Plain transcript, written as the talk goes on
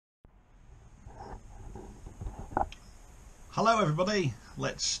Hello everybody,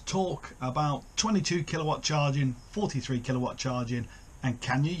 let's talk about 22 kilowatt charging, 43 kilowatt charging, and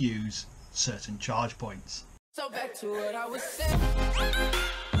can you use certain charge points. So back to what I was saying.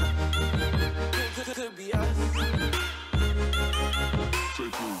 Could be us.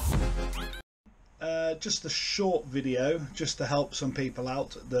 Just a short video just to help some people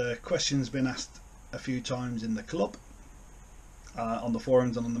out. The question's been asked a few times in the club, on the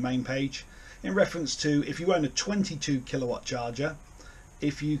forums and on the main page, in reference to if you own a 22 kilowatt charger,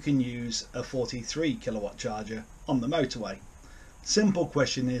 if you can use a 43 kilowatt charger on the motorway. Simple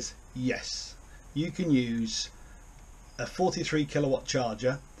question is yes, you can use a 43 kilowatt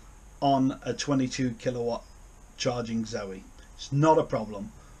charger on a 22 kilowatt charging Zoe. It's not a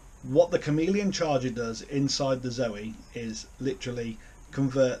problem. What the Chameleon charger does inside the Zoe is literally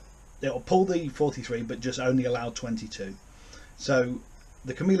convert, it'll pull the 43 but just only allow 22. So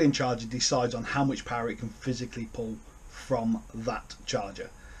the Chameleon charger decides on how much power it can physically pull from that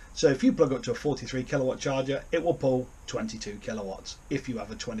charger. So if you plug up to a 43 kilowatt charger, it will pull 22 kilowatts if you have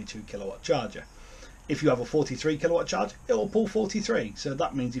a 22 kilowatt charger. If you have a 43 kilowatt charger, it will pull 43. So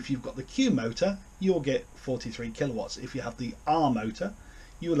that means if you've got the Q motor, you'll get 43 kilowatts. If you have the R motor,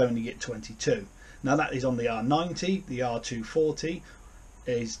 you will only get 22. Now that is on the R90, the R240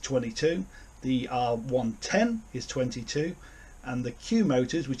 is 22, the R110 is 22, and the Q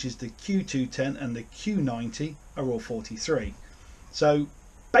motors, which is the Q210 and the Q90, are all 43. So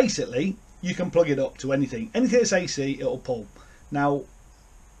basically you can plug it up to anything that's AC, it'll pull. Now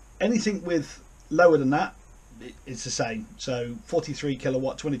anything with lower than that, it's the same. So 43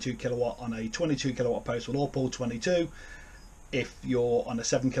 kilowatt, 22 kilowatt on a 22 kilowatt post will all pull 22. If you're on a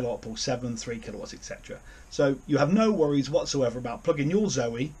 7 kilowatt, pull 7, 3 kilowatts, etc. So you have no worries whatsoever about plugging your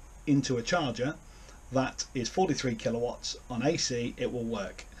Zoe into a charger that is 43 kilowatts on AC. It will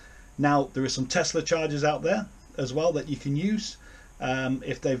work. Now there are some Tesla chargers out there as well that you can use.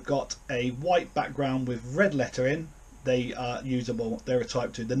 If they've got a white background with red lettering, they are usable. They're a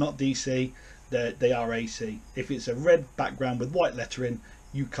type 2. They're not DC, they are AC. If it's a red background with white lettering,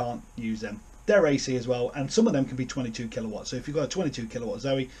 you can't use them. They're AC as well, and some of them can be 22 kilowatts. So if you've got a 22 kilowatt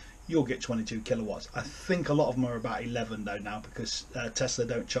Zoe, you'll get 22 kilowatts. I think a lot of them are about 11 though now, because Tesla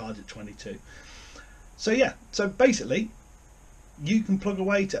don't charge at 22. So yeah, so basically you can plug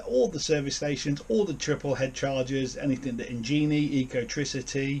away to all the service stations, all the triple head chargers, anything that Ingenie,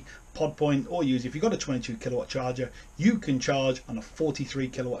 Ecotricity, Podpoint, or use. If you've got a 22 kilowatt charger, you can charge on a 43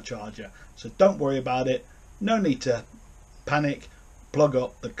 kilowatt charger. So don't worry about it. No need to panic. Plug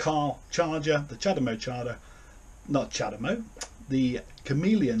up the car charger, the Chademo charger, not Chademo, the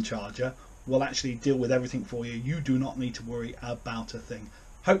Chameleon charger will actually deal with everything for you. You do not need to worry about a thing.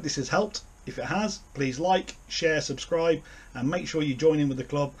 Hope this has helped. If it has, please like, share, subscribe, and make sure you join in with the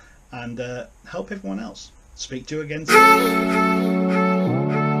club and help everyone else. Speak to you again soon.